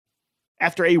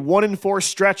After a 1-4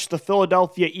 stretch, the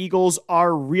Philadelphia Eagles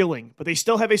are reeling, but they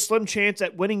still have a slim chance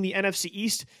at winning the NFC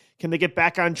East. Can they get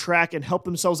back on track and help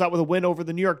themselves out with a win over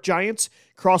the New York Giants?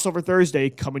 Crossover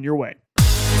Thursday coming your way.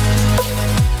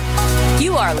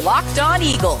 You are Locked On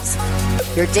Eagles,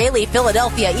 your daily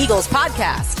Philadelphia Eagles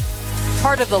podcast.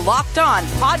 Part of the Locked On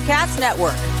Podcast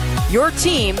Network, your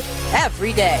team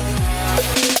every day.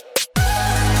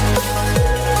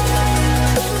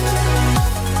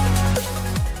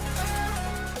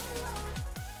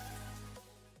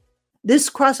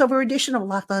 This crossover edition of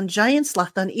Locked On Giants,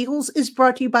 Locked On Eagles is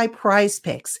brought to you by Prize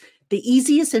Picks, the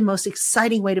easiest and most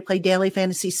exciting way to play daily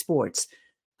fantasy sports.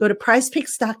 Go to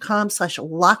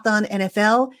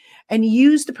prizepicks.com/LockedOnNFL and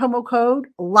use the promo code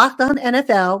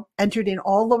LockedOnNFL, entered in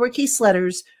all lowercase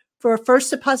letters, for a first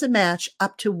deposit match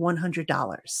up to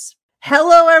 $100.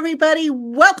 Hello, everybody.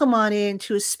 Welcome on in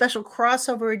to a special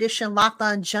crossover edition Locked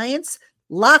On Giants,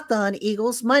 Locked On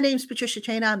Eagles. My name is Patricia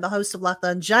Chaina. I'm the host of Locked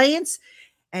On Giants.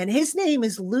 And his name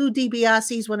is Lou DiBiase.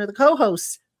 He's one of the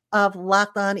co-hosts of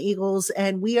Locked On Eagles.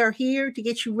 And we are here to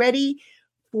get you ready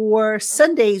for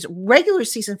Sunday's regular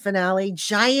season finale,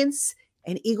 Giants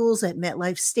and Eagles at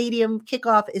MetLife Stadium.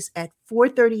 Kickoff is at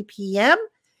 4:30 p.m.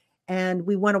 And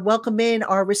we want to welcome in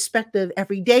our respective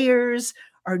everydayers,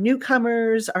 our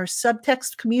newcomers, our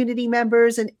subtext community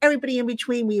members, and everybody in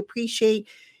between. We appreciate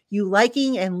you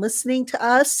liking and listening to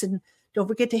us. And don't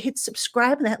forget to hit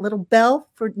subscribe and that little bell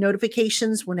for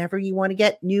notifications whenever you want to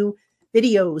get new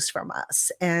videos from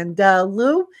us. And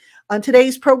Lou, on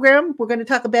today's program, we're going to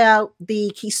talk about the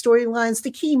key storylines,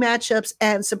 the key matchups,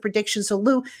 and some predictions. So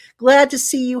Lou, glad to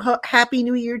see you. Happy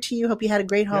New Year to you. Hope you had a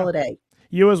great holiday.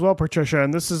 You as well, Patricia.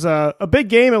 And this is a big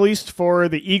game, at least for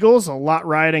the Eagles. A lot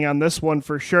riding on this one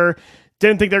for sure.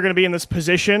 Didn't think they're going to be in this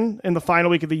position in the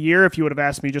final week of the year if you would have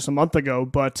asked me just a month ago,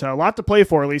 but a lot to play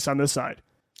for, at least on this side.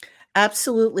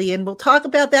 Absolutely. And we'll talk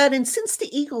about that. And since the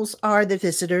Eagles are the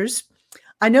visitors,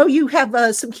 I know you have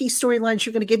some key storylines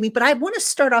you're going to give me, but I want to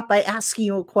start off by asking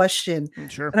you a question.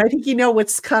 Sure. And I think you know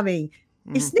what's coming.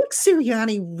 Mm-hmm. Is Nick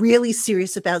Sirianni really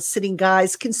serious about sitting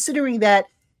guys, considering that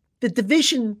the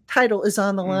division title is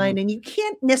on the line and you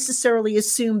can't necessarily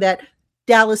assume that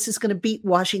Dallas is going to beat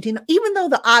Washington, even though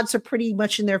the odds are pretty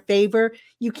much in their favor?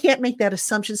 You can't make that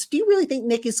assumption. So do you really think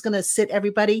Nick is going to sit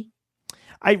everybody?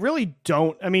 I really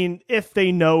don't. I mean, if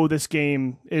they know this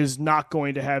game is not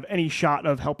going to have any shot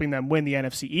of helping them win the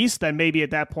NFC East, then maybe at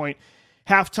that point,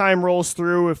 halftime rolls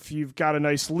through. If you've got a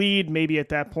nice lead, maybe at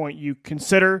that point you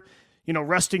consider,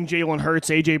 resting Jalen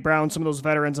Hurts, A.J. Brown, some of those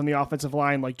veterans on the offensive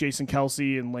line like Jason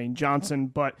Kelsey and Lane Johnson.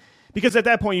 But because at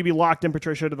that point you'd be locked in,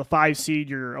 Patricia, to the 5 seed.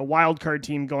 You're a wild card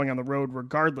team going on the road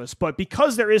regardless. But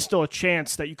because there is still a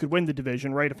chance that you could win the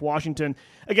division, right? If Washington,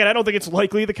 again, I don't think it's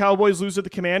likely the Cowboys lose to the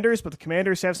Commanders, but the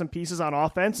Commanders have some pieces on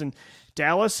offense, and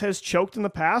Dallas has choked in the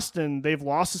past, and they've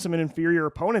lost to some inferior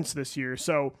opponents this year.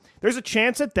 So there's a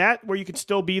chance at that where you could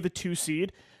still be the 2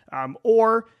 seed.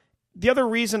 Or the other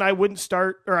reason I wouldn't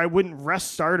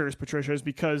rest starters, Patricia, is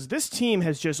because this team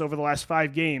has just, over the last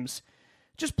 5 games,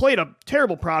 just played a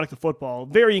terrible product of football,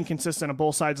 very inconsistent on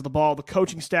both sides of the ball. The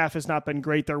coaching staff has not been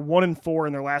great. They're 1-4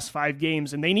 in their last 5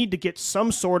 games, and they need to get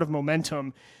some sort of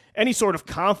momentum, any sort of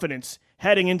confidence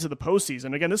heading into the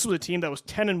postseason. Again, this was a team that was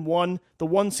 10-1, the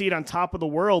 1 seed on top of the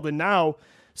world, and now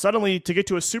suddenly to get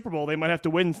to a Super Bowl, they might have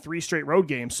to win 3 straight road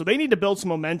games. So they need to build some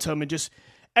momentum and just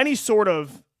any sort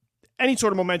of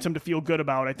momentum to feel good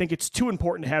about. I think it's too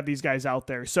important to have these guys out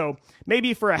there. So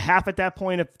maybe for a half at that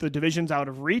point if the division's out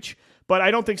of reach, but I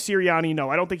don't think Sirianni,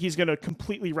 I don't think he's going to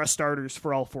completely rest starters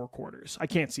for all 4 quarters. I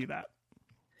can't see that.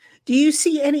 Do you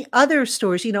see any other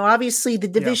stories? Obviously the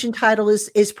division title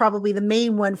is probably the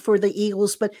main one for the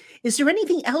Eagles, but is there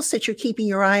anything else that you're keeping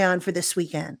your eye on for this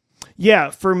weekend? Yeah,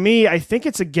 for me, I think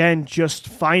it's, again, just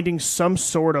finding some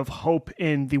sort of hope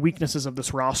in the weaknesses of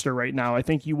this roster right now. I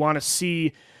think you want to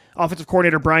see offensive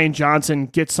coordinator Brian Johnson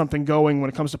get something going when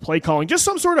it comes to play calling. Just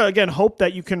some sort of, again, hope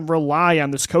that you can rely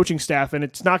on this coaching staff, and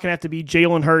it's not going to have to be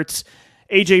Jalen Hurts,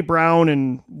 A.J. Brown,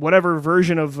 and whatever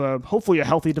version of hopefully a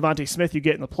healthy Devontae Smith you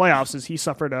get in the playoffs, as he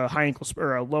suffered a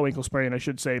low ankle sprain, I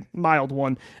should say, mild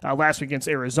one, last week against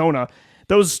Arizona.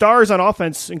 Those stars on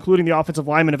offense, including the offensive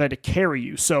linemen, have had to carry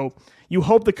you. So you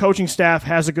hope the coaching staff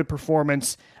has a good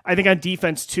performance. I think on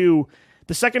defense, too,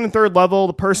 The second and third level,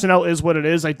 the personnel is what it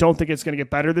is. I don't think it's going to get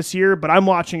better this year, but I'm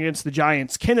watching against the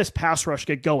Giants. Can this pass rush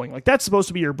get going? Like, that's supposed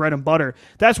to be your bread and butter.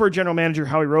 That's where general manager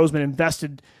Howie Roseman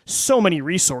invested so many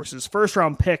resources. First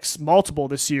round picks, multiple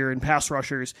this year in pass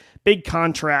rushers, big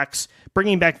contracts,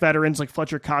 bringing back veterans like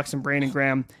Fletcher Cox and Brandon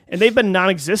Graham, and they've been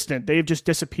non-existent. They've just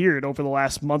disappeared over the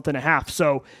last month and a half.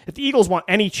 So if the Eagles want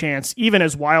any chance, even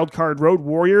as wild card road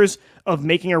warriors, of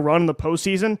making a run in the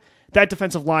postseason, that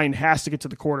defensive line has to get to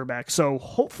the quarterback. So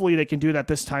hopefully they can do that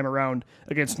this time around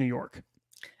against New York.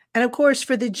 And of course,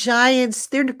 for the Giants,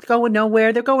 they're going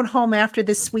nowhere. They're going home after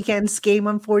this weekend's game,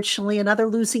 unfortunately, another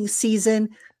losing season.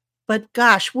 But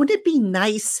gosh, wouldn't it be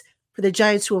nice for the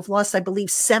Giants, who have lost, I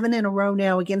believe, 7 in a row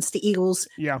now against the Eagles,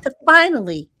 to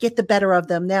finally get the better of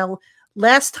them? Now,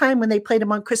 last time when they played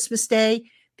them on Christmas Day,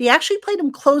 they actually played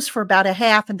them close for about a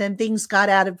half, and then things got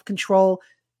out of control.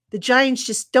 The Giants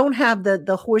just don't have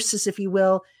the horses, if you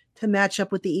will, to match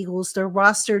up with the Eagles. Their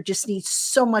roster just needs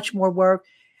so much more work.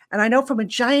 And I know from a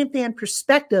Giant fan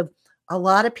perspective, a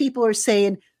lot of people are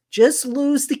saying, just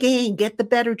lose the game, get the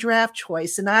better draft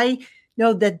choice. And I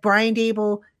know that Brian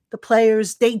Daboll, the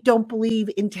players, they don't believe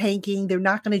in tanking. They're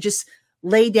not going to just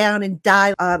lay down and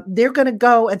die. They're going to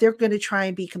go and they're going to try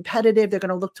and be competitive. They're going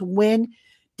to look to win.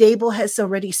 Daboll has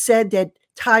already said that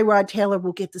Tyrod Taylor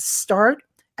will get the start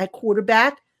at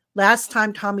quarterback. Last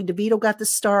time Tommy DeVito got the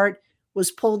start, was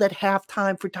pulled at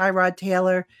halftime for Tyrod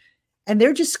Taylor. And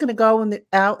they're just going to go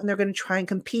out and they're going to try and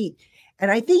compete. And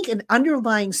I think an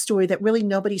underlying story that really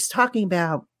nobody's talking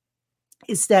about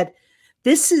is that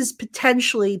this is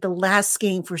potentially the last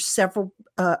game for several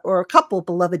or a couple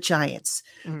beloved Giants.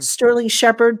 Mm-hmm. Sterling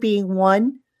Shepard being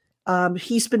one.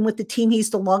 He's been with the team.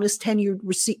 He's the longest tenured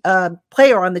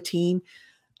player on the team.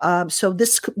 So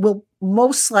this will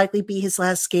most likely be his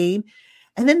last game.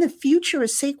 And then the future of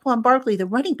Saquon Barkley, the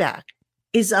running back,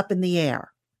 is up in the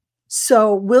air.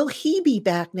 So will he be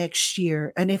back next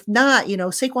year? And if not,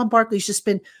 Saquon Barkley's just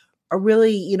been a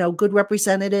really, good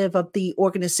representative of the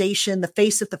organization, the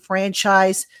face of the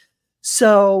franchise.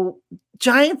 So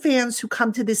Giant fans who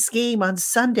come to this game on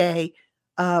Sunday,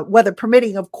 weather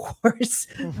permitting, of course,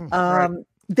 right,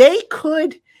 they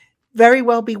could very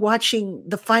well be watching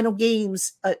the final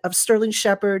games of Sterling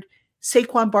Shepard,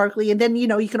 Saquon Barkley, and then,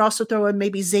 you can also throw in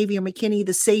maybe Xavier McKinney,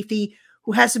 the safety,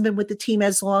 who hasn't been with the team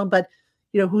as long, but,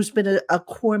 who's been a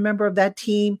core member of that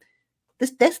team.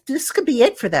 This could be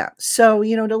it for them. So, a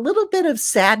little bit of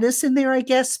sadness in there, I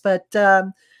guess, but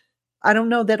I don't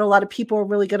know that a lot of people are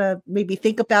really going to maybe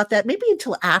think about that, maybe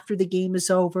until after the game is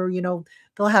over.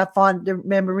 They'll have fond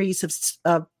memories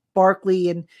of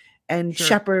Barkley and sure,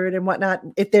 Shepard and whatnot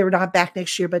if they're not back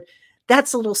next year, but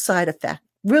that's a little side effect.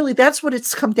 Really, that's what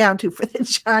it's come down to for the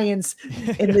Giants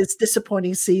in this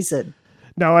disappointing season.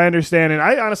 No, I understand. And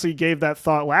I honestly gave that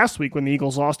thought last week when the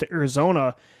Eagles lost to Arizona.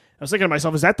 I was thinking to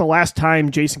myself, is that the last time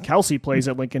Jason Kelce plays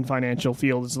at Lincoln Financial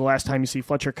Field? Is the last time you see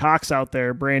Fletcher Cox out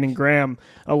there, Brandon Graham,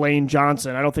 Elaine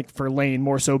Johnson? I don't think for Lane,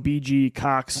 more so BG,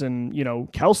 Cox, and,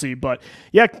 Kelce. But,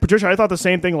 yeah, Patricia, I thought the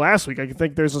same thing last week. I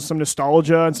think there's some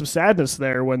nostalgia and some sadness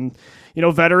there when,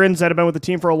 veterans that have been with the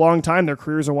team for a long time, their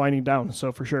careers are winding down.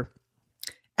 So, for sure.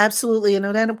 Absolutely. And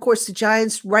then, of course, the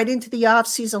Giants right into the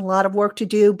offseason, a lot of work to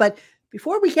do. But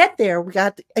before we get there, we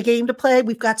got a game to play.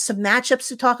 We've got some matchups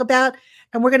to talk about,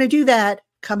 and we're going to do that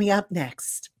coming up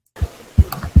next.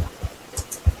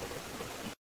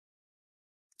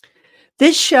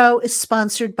 This show is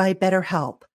sponsored by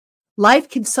BetterHelp. Life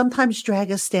can sometimes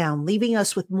drag us down, leaving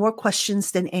us with more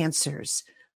questions than answers.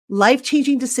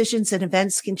 Life-changing decisions and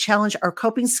events can challenge our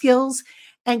coping skills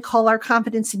and call our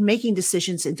confidence in making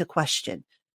decisions into question.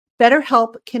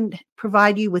 BetterHelp can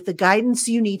provide you with the guidance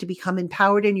you need to become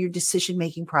empowered in your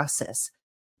decision-making process.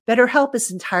 BetterHelp is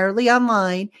entirely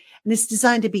online and is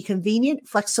designed to be convenient,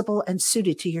 flexible, and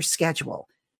suited to your schedule.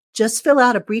 Just fill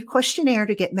out a brief questionnaire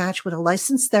to get matched with a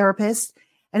licensed therapist,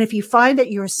 and if you find that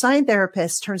your assigned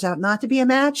therapist turns out not to be a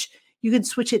match, you can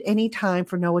switch at any time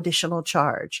for no additional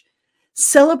charge.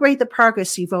 Celebrate the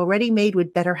progress you've already made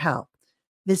with BetterHelp.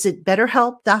 Visit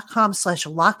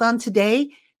BetterHelp.com/lockedon today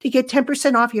to get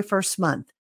 10% off your first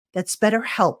month. That's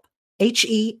BetterHelp,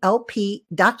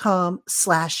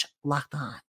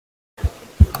 HELP.com/lockedon.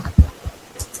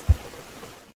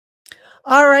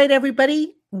 All right,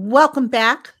 everybody. Welcome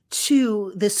back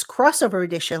to this crossover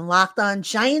edition, Locked On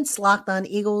Giants, Locked On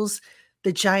Eagles.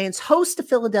 The Giants host the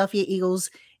Philadelphia Eagles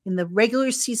in the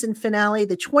regular season finale,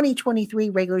 the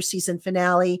 2023 regular season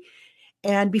finale.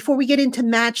 And before we get into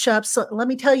matchups, let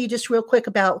me tell you just real quick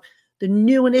about the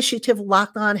new initiative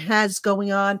Locked On has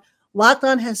going on. Locked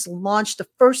On has launched the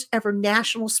first ever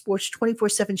national sports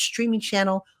 24/7 streaming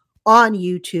channel on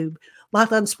YouTube.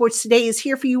 Locked On Sports Today is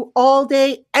here for you all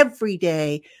day, every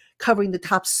day, covering the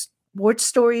top sports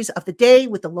stories of the day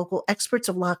with the local experts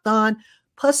of Locked On,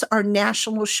 plus our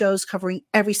national shows covering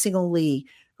every single league.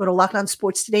 Go to Locked On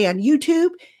Sports Today on YouTube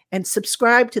and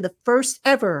subscribe to the first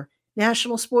ever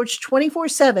National Sports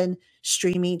 24/7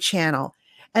 streaming channel.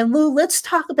 And Lou, let's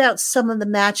talk about some of the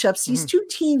matchups. These two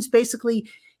teams basically,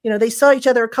 they saw each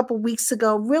other a couple weeks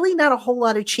ago. Really not a whole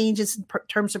lot of changes in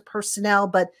terms of personnel,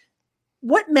 but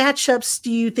what matchups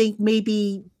do you think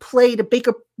maybe played a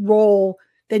bigger role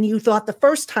than you thought the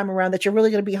first time around that you're really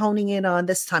going to be honing in on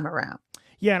this time around?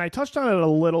 Yeah, and I touched on it a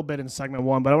little bit in segment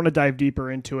one, but I want to dive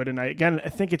deeper into it. And I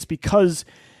think it's because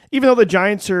even though the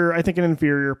Giants are, I think, an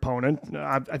inferior opponent,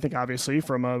 I think obviously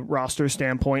from a roster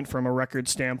standpoint, from a record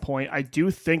standpoint, I do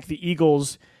think the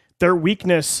Eagles, their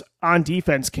weakness on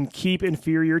defense can keep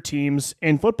inferior teams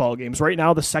in football games. Right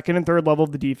now, the second and third level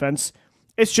of the defense,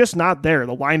 it's just not there.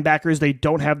 The linebackers, they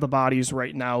don't have the bodies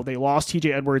right now. They lost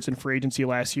TJ Edwards in free agency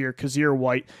last year. Kazir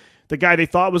White, the guy they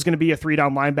thought was going to be a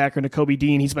 3-down linebacker, Nakobe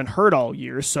Dean, he's been hurt all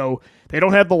year, so they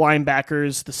don't have the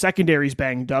linebackers. The secondary's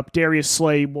banged up. Darius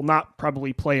Slay will not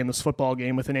probably play in this football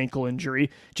game with an ankle injury.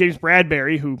 James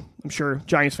Bradbury, who I'm sure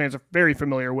Giants fans are very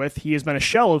familiar with, he has been a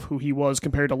shell of who he was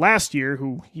compared to last year,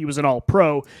 who he was an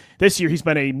all-pro. This year, he's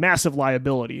been a massive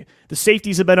liability. The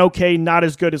safeties have been okay, not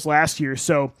as good as last year,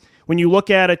 so when you look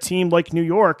at a team like New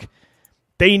York,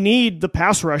 they need the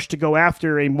pass rush to go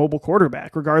after a mobile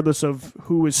quarterback, regardless of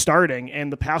who is starting,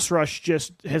 and the pass rush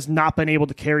just has not been able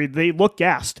to carry. They look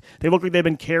gassed. They look like they've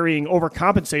been carrying,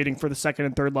 overcompensating for the second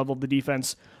and third level of the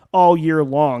defense all year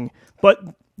long. But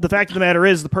the fact of the matter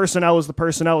is the personnel is the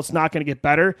personnel. It's not going to get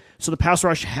better, so the pass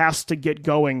rush has to get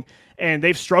going, and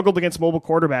they've struggled against mobile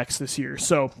quarterbacks this year.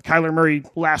 So Kyler Murray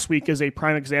last week is a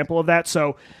prime example of that.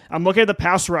 So I'm looking at the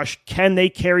pass rush. Can they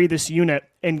carry this unit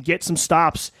and get some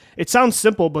stops? It sounds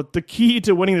simple, but the key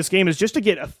to winning this game is just to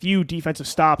get a few defensive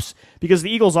stops, because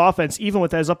the Eagles' offense, even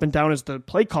with as up and down as the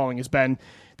play calling has been,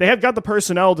 they have got the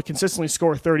personnel to consistently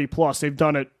score 30+. They've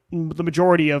done it the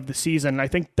majority of the season, and I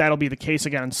think that'll be the case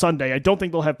again on Sunday. I don't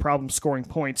think they'll have problems scoring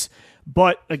points,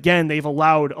 but again, they've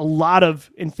allowed a lot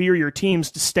of inferior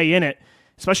teams to stay in it,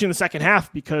 especially in the second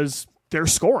half, because they're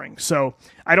scoring. So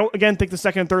I don't, again, think the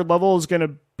second and third level is going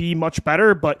to be much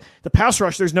better, but the pass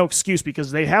rush, there's no excuse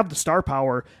because they have the star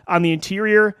power on the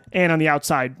interior and on the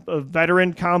outside. A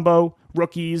veteran combo,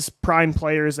 rookies, prime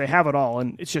players, they have it all,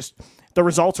 and it's just the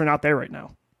results are not there right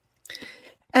now.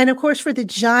 And of course, for the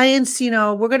Giants,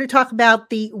 we're going to talk about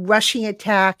the rushing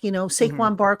attack.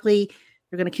 Saquon Barkley,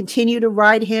 they're going to continue to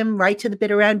ride him right to the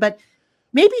bitter end, but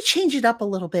maybe change it up a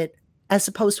little bit as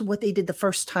opposed to what they did the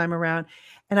first time around.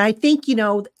 And I think,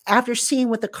 after seeing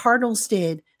what the Cardinals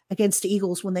did against the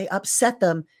Eagles when they upset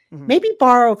them, maybe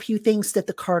borrow a few things that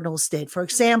the Cardinals did. For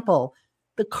example,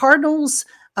 the Cardinals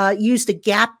used a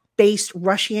gap-based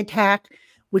rushing attack,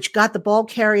 which got the ball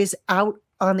carriers out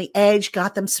on the edge,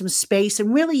 got them some space.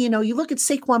 And really, you look at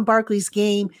Saquon Barkley's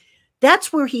game,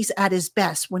 that's where he's at his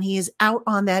best. When he is out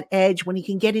on that edge, when he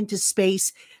can get into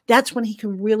space, that's when he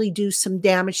can really do some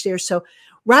damage there. So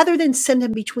rather than send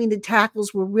him between the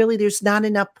tackles where really there's not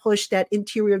enough push, that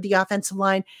interior of the offensive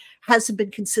line hasn't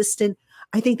been consistent,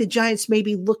 I think the Giants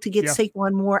maybe look to get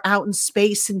Saquon more out in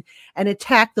space and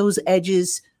attack those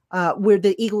edges where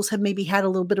the Eagles have maybe had a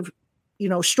little bit of,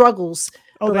 struggles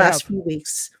the last few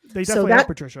weeks. They definitely have,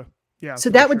 Patricia. Yeah. So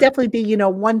that would definitely be,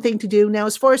 one thing to do. Now,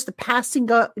 as far as the passing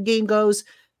game goes,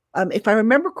 if I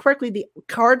remember correctly, the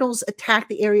Cardinals attacked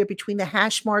the area between the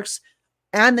hash marks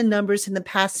and the numbers in the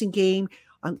passing game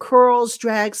on curls,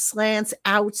 drags, slants,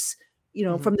 outs,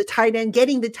 from the tight end,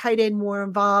 getting the tight end more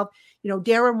involved.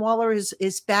 Darren Waller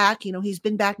is back. He's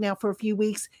been back now for a few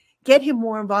weeks. Get him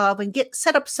more involved and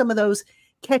set up some of those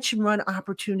catch and run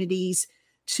opportunities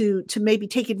to maybe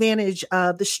take advantage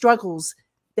of the struggles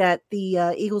that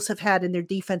the Eagles have had in their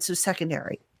defensive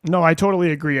secondary. No, I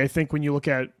totally agree. I think when you look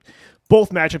at both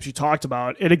matchups you talked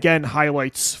about, it again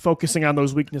highlights focusing on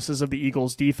those weaknesses of the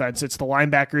Eagles defense. It's the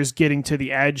linebackers getting to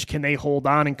the edge. Can they hold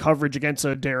on in coverage against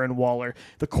a Darren Waller?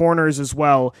 The corners as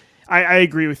well. I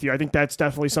agree with you. I think that's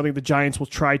definitely something the Giants will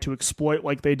try to exploit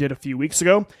like they did a few weeks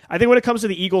ago. I think when it comes to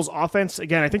the Eagles offense,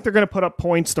 again, I think they're going to put up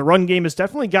points. The run game has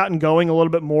definitely gotten going a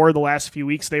little bit more the last few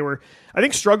weeks. They were, I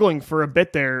think, struggling for a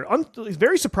bit there.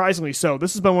 Very surprisingly so.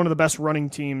 This has been one of the best running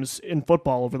teams in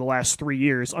football over the last 3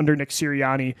 years under Nick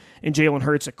Sirianni and Jalen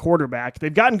Hurts at quarterback.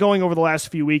 They've gotten going over the last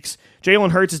few weeks.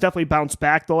 Jalen Hurts has definitely bounced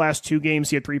back the last 2 games.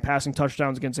 He had 3 passing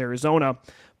touchdowns against Arizona.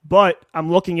 But I'm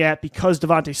looking at, because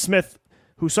Devontae Smith,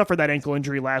 who suffered that ankle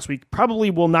injury last week,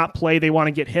 probably will not play. They want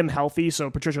to get him healthy.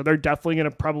 So, Patricia, they're definitely going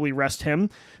to probably rest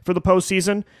him for the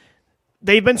postseason.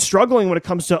 they've been struggling when it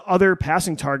comes to other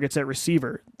passing targets at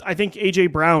receiver. I think A.J.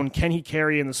 Brown, can he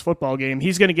carry in this football game?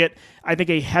 He's going to get, I think,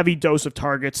 a heavy dose of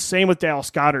targets. Same with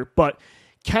Dallas Goedert. But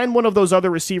can one of those other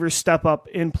receivers step up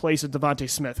in place of Devontae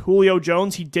Smith? Julio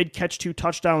Jones, he did catch 2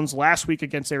 touchdowns last week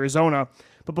against Arizona.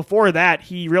 But before that,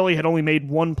 he really had only made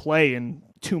 1 play in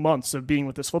 2 months of being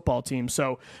with this football team.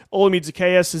 So Olamide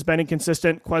Zaccheaus has been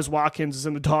inconsistent. Quez Watkins is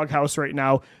in the doghouse right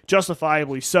now,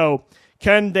 justifiably so.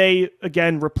 Can they,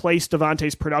 again, replace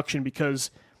Devontae's production?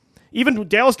 Because even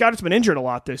Dallas Goedert's been injured a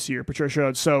lot this year,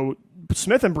 Patricia. So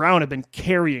Smith and Brown have been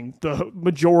carrying the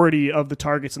majority of the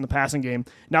targets in the passing game.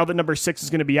 Now that number 6 is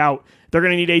going to be out, they're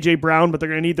going to need A.J. Brown, but they're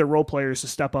going to need their role players to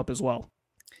step up as well.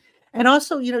 And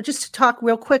also, just to talk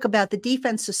real quick about the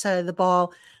defensive side of the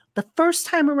ball, the first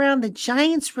time around, the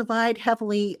Giants relied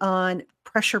heavily on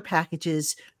pressure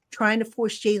packages, trying to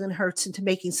force Jalen Hurts into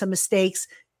making some mistakes.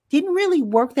 Didn't really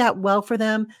work that well for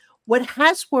them. What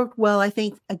has worked well, I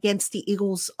think, against the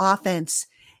Eagles' offense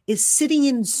is sitting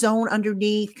in zone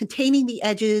underneath, containing the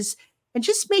edges, and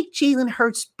just make Jalen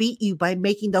Hurts beat you by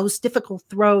making those difficult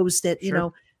throws that,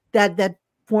 Sure. that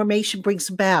formation brings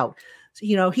about.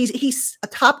 So, he's a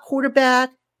top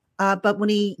quarterback, but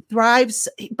he thrives,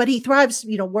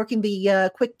 working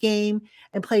the quick game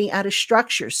and playing out of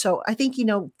structure. So I think,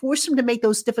 force him to make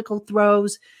those difficult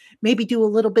throws, maybe do a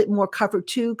little bit more cover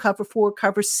 2, cover 4,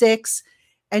 cover 6,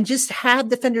 and just have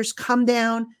defenders come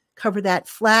down, cover that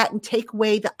flat, and take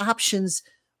away the options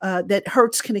that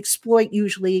Hurts can exploit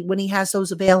usually when he has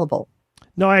those available.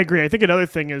 No, I agree. I think another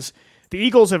thing is the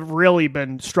Eagles have really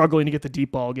been struggling to get the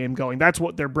deep ball game going. That's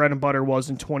what their bread and butter was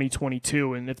in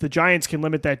 2022. And if the Giants can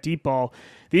limit that deep ball,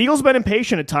 the Eagles have been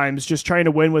impatient at times, just trying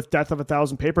to win with death of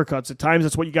 1,000 paper cuts. At times,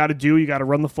 that's what you got to do. You got to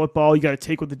run the football. You got to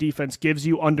take what the defense gives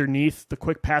you underneath the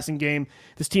quick passing game.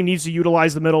 This team needs to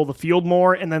utilize the middle of the field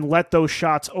more and then let those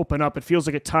shots open up. It feels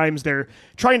like at times they're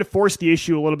trying to force the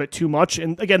issue a little bit too much.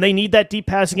 And again, they need that deep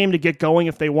passing game to get going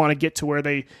if they want to get to where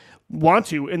they want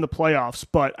to in the playoffs.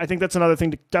 But I think that's another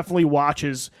thing to definitely watch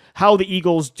is how the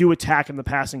Eagles do attack in the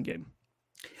passing game.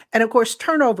 And of course,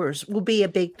 turnovers will be a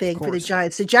big thing for the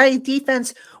Giants. The Giant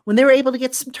defense, when they're able to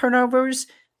get some turnovers,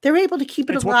 they're able to keep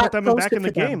it it's a what lot put them closer back in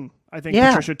the them. game. I think,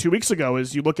 Patricia, 2 weeks ago,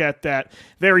 is you look at that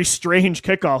very strange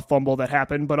kickoff fumble that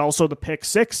happened, but also the pick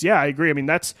 6. Yeah, I agree. I mean,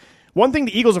 that's one thing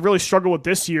the Eagles have really struggled with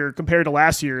this year compared to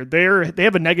last year. They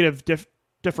have a negative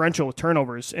differential with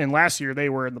turnovers, and last year they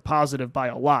were in the positive by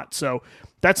a lot. So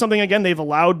that's something, again, they've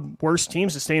allowed worse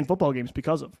teams to stay in football games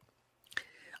because of.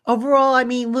 Overall, I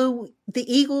mean, Lou, the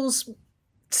Eagles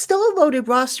still a loaded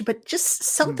roster, but just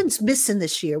something's missing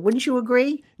this year. Wouldn't you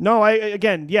agree? No,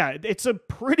 it's a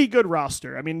pretty good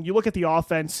roster. I mean, you look at the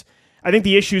offense, I think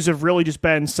the issues have really just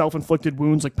been self-inflicted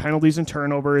wounds like penalties and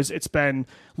turnovers. It's been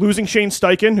losing Shane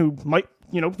Steichen, who might,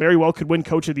 very well could win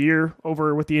Coach of the Year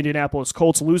over with the Indianapolis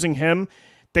Colts. Losing him,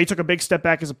 they took a big step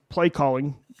back as a play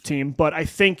calling team, but I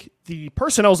think the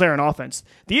personnel's there in offense.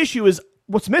 The issue is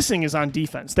what's missing is on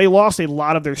defense. They lost a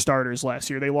lot of their starters last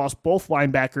year. They lost both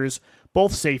linebackers,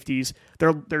 both safeties.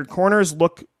 Their corners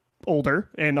look older,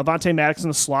 and Avonte Maddox in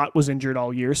the slot was injured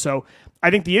all year. So I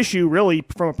think the issue really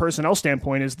from a personnel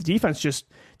standpoint is the defense just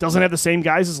doesn't have the same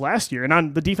guys as last year. And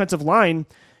on the defensive line,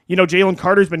 Jalen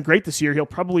Carter's been great this year. He'll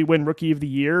probably win Rookie of the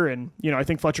Year. And, I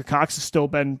think Fletcher Cox has still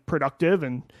been productive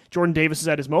and Jordan Davis is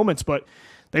at his moments, but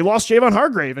they lost Javon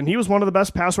Hargrave, and he was one of the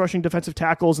best pass rushing defensive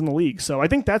tackles in the league. So I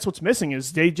think that's what's missing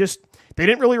is they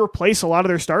didn't really replace a lot of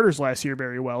their starters last year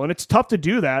very well. And it's tough to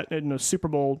do that in a Super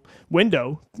Bowl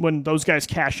window when those guys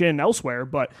cash in elsewhere.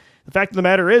 But the fact of the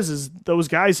matter is those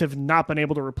guys have not been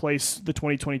able to replace the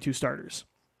 2022 starters.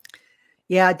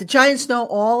 Yeah, the Giants know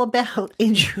all about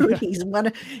injuries. Yeah.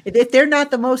 If they're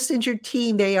not the most injured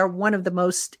team, they are one of the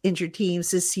most injured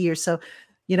teams this year. So,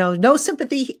 no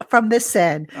sympathy from this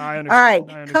end. All right,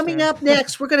 coming up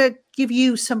next, we're going to give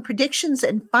you some predictions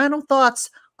and final thoughts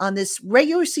on this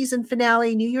regular season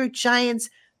finale, New York Giants,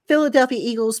 Philadelphia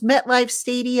Eagles, MetLife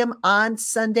Stadium on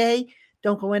Sunday.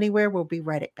 Don't go anywhere. We'll be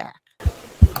right back.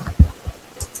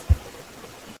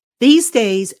 These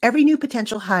days, every new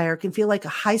potential hire can feel like a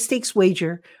high-stakes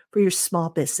wager for your small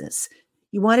business.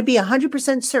 You want to be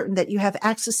 100% certain that you have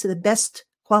access to the best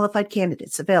qualified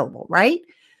candidates available, right?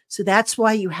 So that's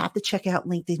why you have to check out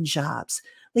LinkedIn Jobs.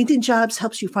 LinkedIn Jobs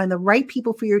helps you find the right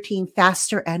people for your team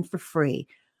faster and for free.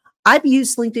 I've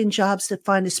used LinkedIn Jobs to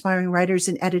find aspiring writers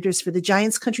and editors for the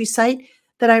Giants Country site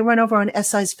that I run over on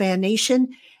SI's Fan Nation,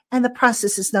 and the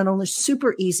process is not only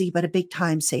super easy, but a big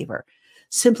time saver.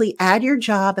 Simply add your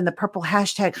job and the purple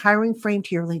hashtag hiring frame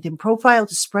to your LinkedIn profile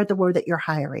to spread the word that you're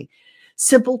hiring.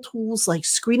 Simple tools like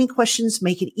screening questions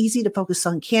make it easy to focus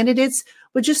on candidates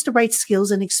with just the right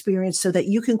skills and experience so that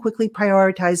you can quickly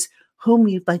prioritize whom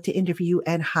you'd like to interview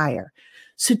and hire.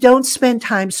 So don't spend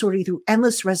time sorting through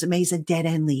endless resumes and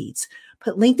dead-end leads.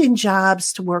 Put LinkedIn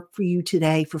Jobs to work for you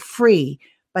today for free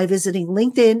by visiting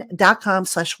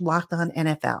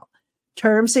linkedin.com/LockedOnNFL.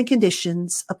 Terms and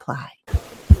conditions apply.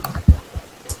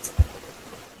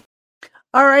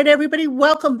 All right, everybody,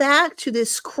 welcome back to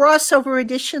this crossover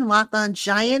edition, Locked On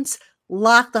Giants,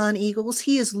 Locked On Eagles.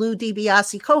 He is Lou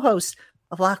DiBiase, co-host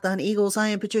of Locked On Eagles. I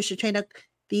am Patricia Traina,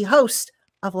 the host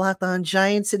of Locked On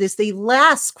Giants. It is the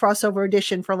last crossover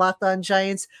edition for Locked On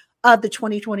Giants of the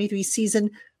 2023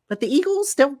 season, but the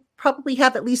Eagles, they'll probably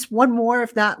have at least one more,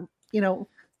 if not,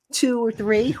 2 or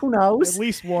 3, who knows? At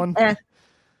least one.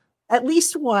 At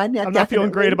least one. I'm not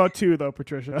feeling great about 2, though,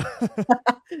 Patricia.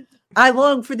 I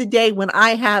long for the day when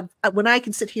I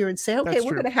can sit here and say, okay,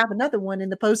 we're going to have another one in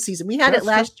the postseason. We had it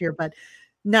last year, but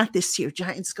not this year.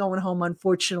 Giants going home,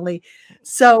 unfortunately.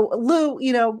 So, Lou,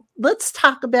 let's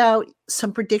talk about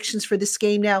some predictions for this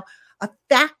game now. A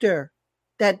factor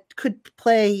that could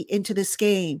play into this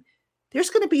game. There's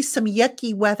going to be some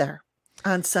yucky weather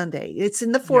on Sunday. It's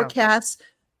in the forecast. Yeah.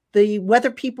 The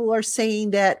weather people are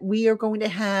saying that we are going to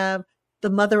have the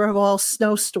mother of all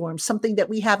snowstorms, something that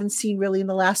we haven't seen really in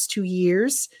the last 2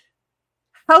 years.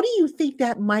 How do you think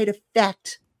that might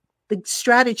affect the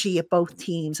strategy of both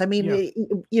teams? I mean,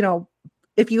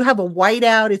 if you have a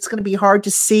whiteout, it's going to be hard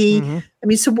to see. Mm-hmm. I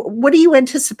mean, so what do you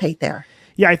anticipate there?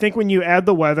 Yeah, I think when you add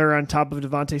the weather on top of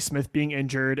Devontae Smith being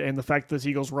injured and the fact that this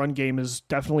Eagles run game is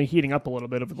definitely heating up a little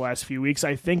bit over the last few weeks,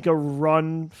 I think a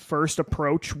run-first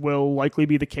approach will likely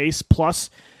be the case. Plus,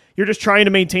 you're just trying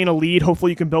to maintain a lead.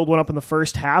 Hopefully you can build one up in the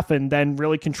first half and then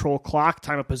really control clock,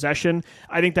 time of possession.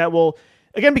 I think that will...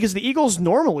 Again, because the Eagles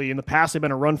normally in the past have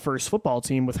been a run-first football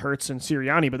team with Hurts and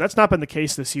Sirianni, but that's not been the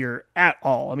case this year at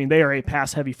all. I mean, they are a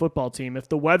pass-heavy football team. If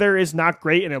the weather is not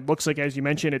great, and it looks like, as you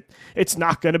mentioned, it's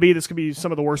not going to be, this could be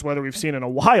some of the worst weather we've seen in a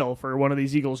while for one of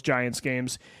these Eagles-Giants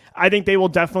games, I think they will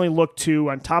definitely look to,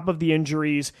 on top of the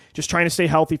injuries, just trying to stay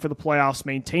healthy for the playoffs,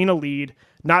 maintain a lead,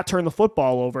 not turn the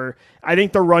football over. I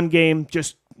think the run game,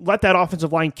 just let that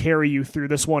offensive line carry you through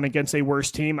this one against a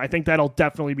worse team. I think that'll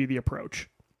definitely be the approach.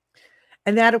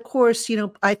 And that, of course,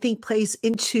 I think plays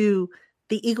into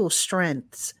the Eagles'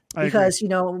 strengths because,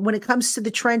 when it comes to the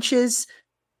trenches,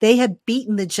 they have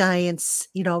beaten the Giants,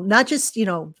 not just,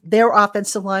 their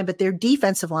offensive line, but their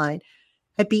defensive line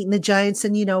have beaten the Giants.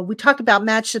 And, we talked about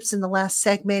matchups in the last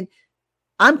segment.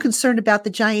 I'm concerned about the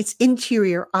Giants'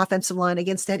 interior offensive line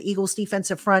against that Eagles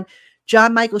defensive front.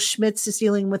 John Michael Schmitz is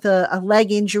dealing with a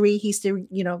leg injury. He's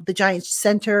the Giants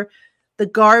center. The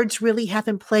guards really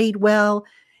haven't played well.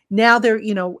 Now they're,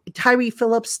 Tyree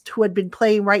Phillips, who had been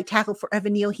playing right tackle for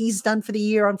Evan Neal, he's done for the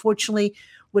year, unfortunately,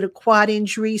 with a quad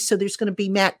injury. So there's going to be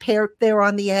Matt Parrott there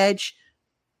on the edge.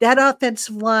 That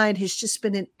offensive line has just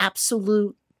been an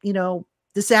absolute,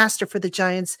 disaster for the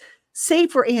Giants,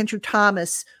 save for Andrew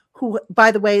Thomas, who,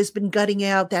 by the way, has been gutting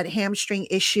out that hamstring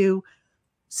issue.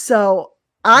 So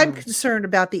I'm concerned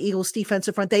about the Eagles'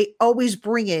 defensive front. They always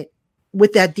bring it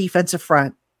with that defensive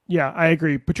front. Yeah, I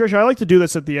agree. Patricia, I like to do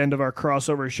this at the end of our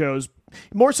crossover shows,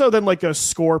 more so than like a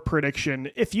score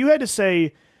prediction. If you had to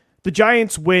say the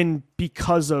Giants win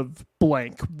because of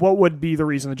blank, what would be the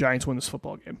reason the Giants win this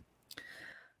football game?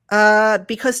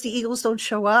 Because the Eagles don't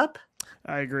show up.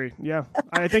 I agree. Yeah,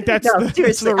 I think that's,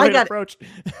 that's the right approach.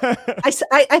 I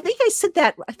think I said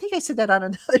that. I think I said that on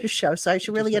another show, so I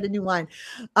should really get a new line.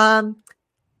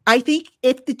 I think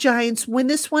if the Giants win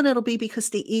this one, it'll be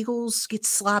because the Eagles get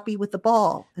sloppy with the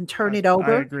ball and turn it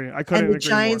over. I agree. I couldn't agree more. And the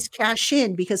Giants cash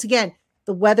in because, again,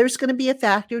 the weather's going to be a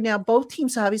factor. Now, both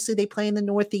teams, obviously, they play in the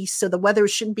Northeast, so the weather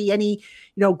shouldn't be any,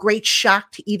 great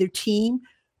shock to either team.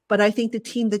 But I think the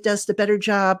team that does the better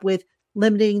job with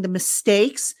limiting the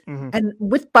mistakes, and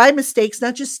by mistakes,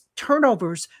 not just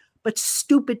turnovers, but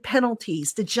stupid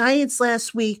penalties. The Giants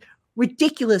last week,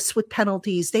 ridiculous with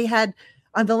penalties. They had...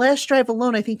 On the last drive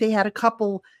alone, I think they had a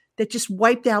couple that just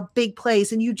wiped out big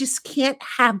plays, and you just can't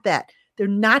have that. They're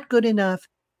not good enough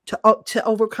to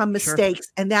overcome mistakes,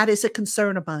 and that is a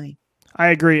concern of mine. I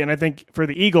agree, and I think for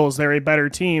the Eagles, they're a better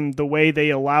team. The way they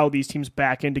allow these teams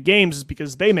back into games is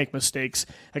because they make mistakes.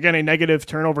 Again, a negative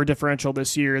turnover differential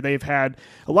this year. They've had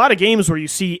a lot of games where you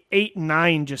see 8,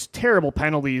 9 just terrible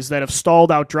penalties that have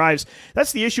stalled out drives.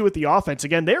 That's the issue with the offense.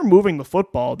 Again, they're moving the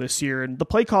football this year, and the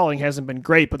play calling hasn't been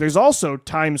great, but there's also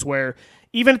times where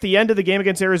even at the end of the game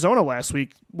against Arizona last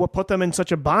week, what put them in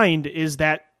such a bind is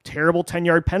that terrible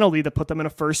 10-yard penalty that put them in a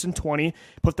 1st and 20,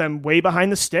 put them way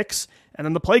behind the sticks, and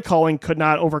then the play calling could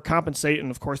not overcompensate,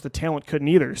 and of course the talent couldn't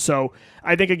either. So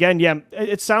I think, again,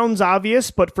 it sounds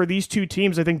obvious, but for these two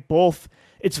teams, I think both,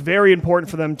 it's very important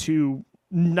for them to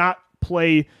not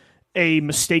play a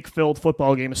mistake-filled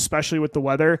football game, especially with the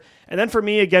weather. And then for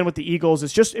me, again, with the Eagles,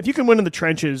 it's just, if you can win in the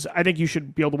trenches, I think you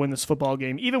should be able to win this football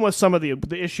game, even with some of the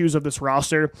issues of this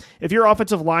roster. If your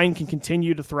offensive line can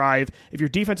continue to thrive, if your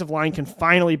defensive line can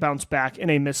finally bounce back in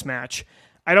a mismatch,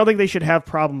 I don't think they should have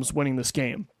problems winning this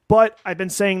game. But I've been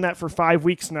saying that for 5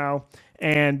 weeks now,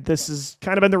 and this has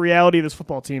kind of been the reality of this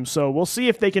football team. So we'll see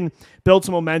if they can build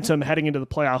some momentum heading into the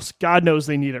playoffs. God knows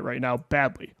they need it right now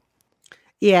badly.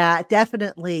 Yeah,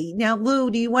 definitely. Now,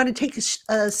 Lou, do you want to take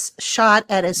a shot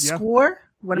at a score?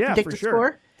 You want to predict a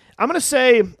score? I'm going to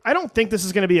say I don't think this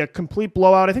is going to be a complete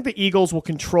blowout. I think the Eagles will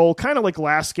control, kind of like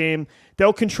last game,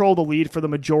 they'll control the lead for the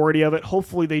majority of it.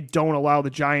 Hopefully they don't allow the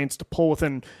Giants to pull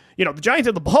within, the Giants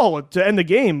had the ball to end the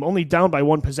game, only down by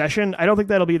 1 possession. I don't think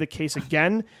that'll be the case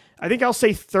again. I think I'll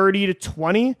say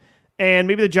 30-20, and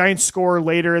maybe the Giants score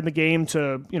later in the game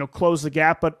to, close the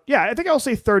gap. But yeah, I think I'll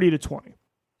say 30-20.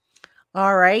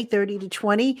 All right,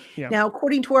 30-20. Yeah. Now,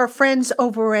 according to our friends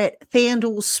over at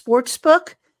FanDuel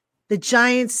Sportsbook, the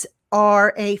Giants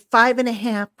are a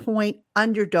 5.5-point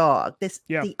underdog.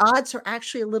 The odds are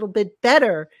actually a little bit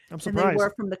better than they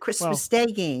were from the Christmas Day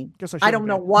game. I don't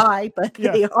know why, but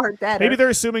they are better. Maybe they're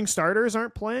assuming starters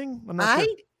aren't playing. I'm not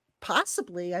sure.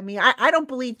 Possibly. I mean, I don't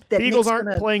believe that the Eagles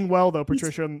aren't playing well, though,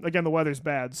 Patricia. Again, the weather's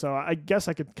bad, so I guess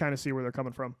I could kind of see where they're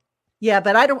coming from. Yeah,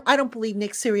 but I don't believe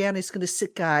Nick Sirianni is going to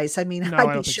sit guys. I mean,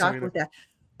 I'd be shocked with that.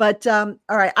 But all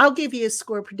right, I'll give you a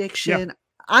score prediction. Yeah.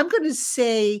 I'm going to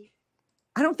say,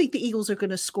 I don't think the Eagles are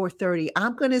going to score 30.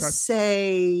 I'm going to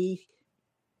say,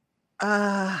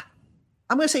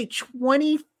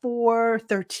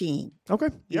 24-13. Okay.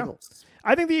 Eagles. Yeah.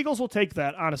 I think the Eagles will take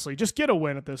that, honestly. Just get a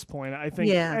win at this point. I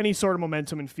think any sort of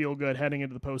momentum and feel good heading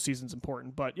into the postseason is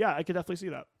important. But yeah, I could definitely see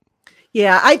that.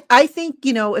 Yeah, I think,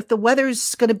 if the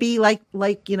weather's going to be like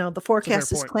the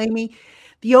forecast is claiming,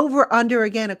 the over-under,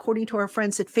 again, according to our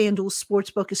friends at FanDuel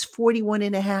Sportsbook, is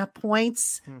 41.5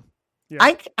 points.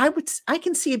 Yeah. I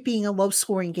can see it being a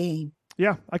low-scoring game.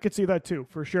 Yeah, I could see that too,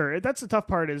 for sure. That's the tough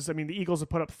part is, the Eagles have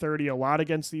put up 30 a lot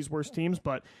against these worst teams,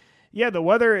 but yeah, the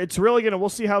weather, it's really we'll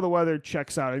see how the weather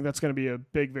checks out. I think that's going to be a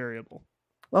big variable.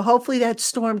 Well, hopefully that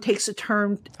storm takes a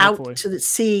turn out to the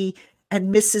sea and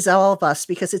misses all of us,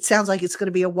 because it sounds like it's going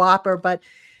to be a whopper. But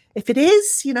if it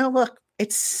is, look,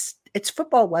 it's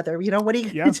football weather. What are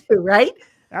you going to do, right?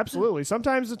 Absolutely.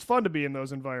 Sometimes it's fun to be in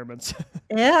those environments.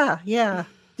 Yeah.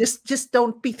 Just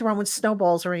don't be throwing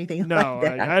snowballs or anything like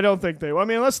that. I don't think they will.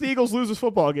 Unless the Eagles lose this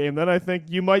football game, then I think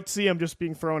you might see them just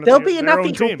being thrown at There'll be enough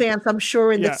Eagle fans, I'm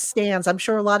sure, in the stands. I'm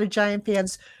sure a lot of Giant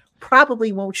fans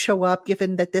probably won't show up,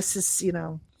 given that this is,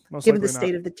 given the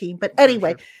state of the team. But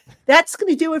anyway, that's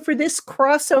going to do it for this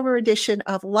crossover edition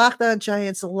of Locked On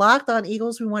Giants, Locked On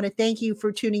Eagles. We want to thank you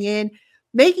for tuning in,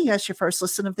 making us your first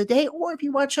listen of the day, or if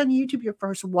you watch on YouTube, your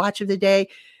first watch of the day.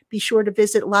 Be sure to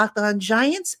visit Locked On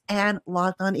Giants and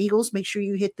Locked On Eagles. Make sure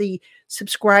you hit the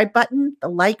subscribe button, the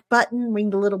like button, ring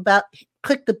the little bell,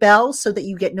 click the bell so that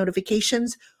you get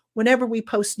notifications whenever we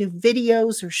post new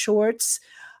videos or shorts.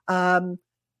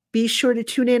 Be sure to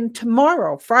tune in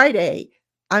tomorrow, Friday.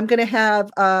 I'm going to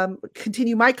have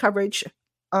continue my coverage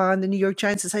on the New York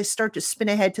Giants as I start to spin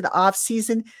ahead to the off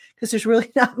season, because there's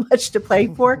really not much to play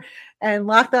for. And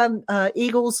Locked On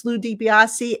Eagles, Lou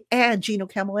DiBiase and Gino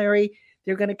Camilleri,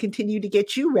 they're going to continue to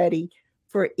get you ready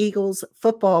for Eagles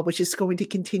football, which is going to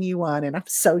continue on. And I'm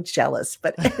so jealous.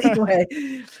 But anyway,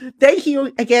 thank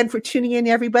you again for tuning in,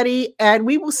 everybody. And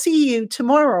we will see you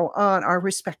tomorrow on our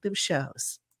respective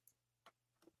shows.